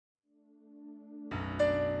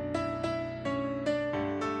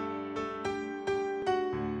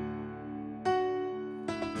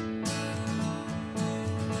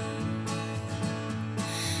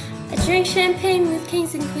drink champagne with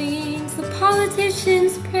kings and queens. The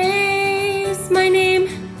politicians praise my name,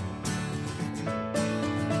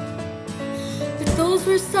 but those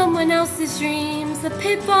were someone else's dreams. The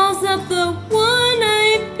pitfalls of the one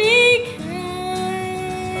I became.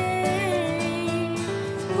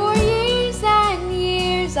 For years and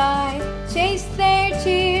years I chased their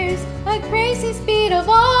cheers, a crazy speed of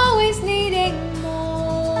always needing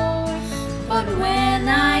more. But when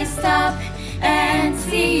I stop and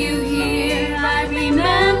see you here, I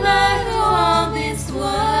remember who all this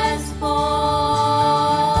was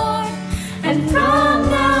for. And from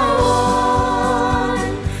now on,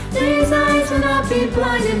 these eyes will not be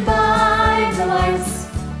blinded by the lights.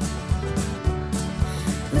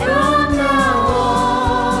 From now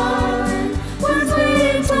on, what's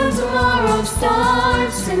waiting till tomorrow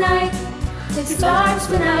starts tonight. It starts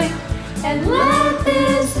tonight. And let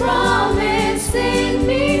this promise in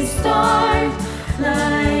me start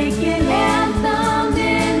like an anthem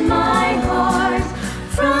in my heart.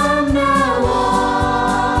 From now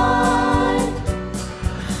on,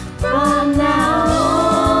 from now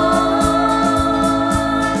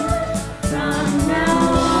on, from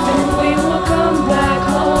now on. And we will come back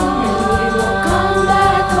home, and we will come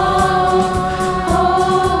back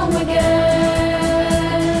home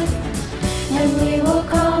again. And we will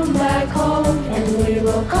come back home, and we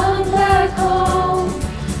will come back home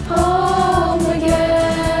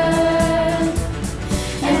again.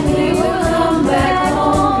 And we will come back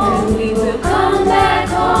home, and we will come back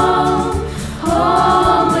home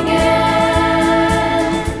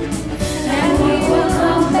again. And we will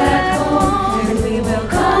come back home, and we will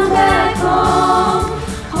come back home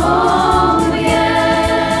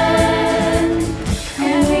again.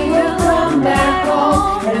 And we will come back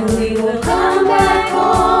home, and we will come back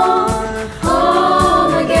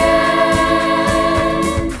home again.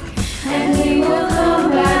 And we will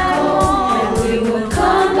come back home, and we will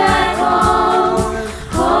come back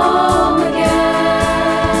home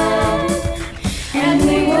again. And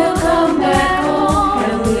we will come back home,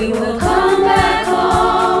 and we will come back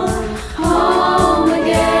home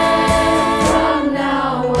again. From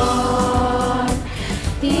now on,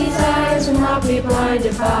 these eyes will not be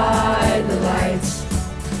blinded by the lights.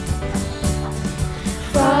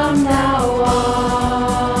 From now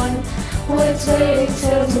on, what's waiting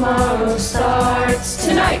till tomorrow starts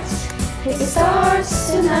tonight. It starts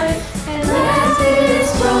tonight.